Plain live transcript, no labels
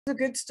A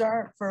good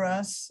start for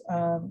us.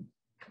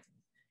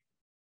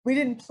 We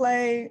didn't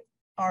play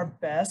our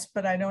best,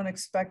 but I don't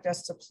expect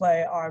us to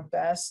play our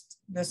best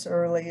this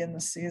early in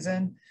the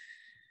season.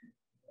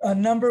 A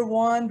number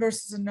 1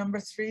 versus a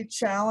number 3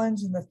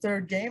 challenge in the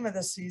third game of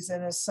the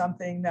season is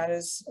something that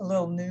is a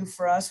little new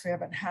for us. We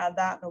haven't had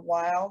that in a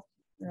while.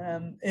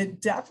 It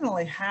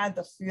definitely had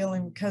the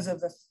feeling, because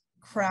of the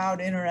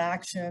crowd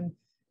interaction,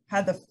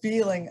 had the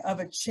feeling of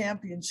a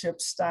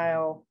championship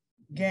style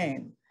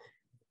game.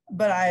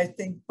 But I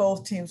think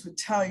both teams would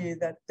tell you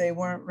that they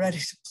weren't ready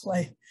to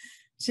play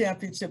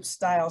championship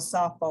style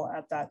softball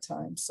at that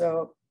time.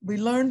 So we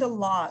learned a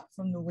lot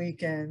from the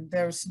weekend.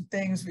 There were some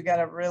things we got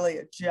to really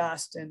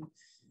adjust and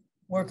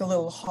work a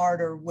little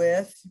harder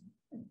with,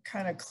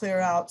 kind of clear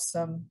out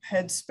some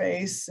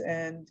headspace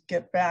and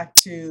get back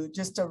to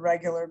just a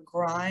regular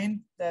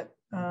grind that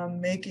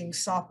making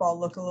softball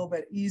look a little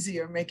bit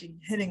easier, making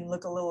hitting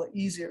look a little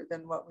easier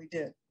than what we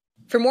did.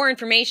 For more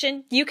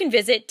information, you can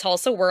visit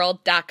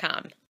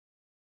tulsaworld.com.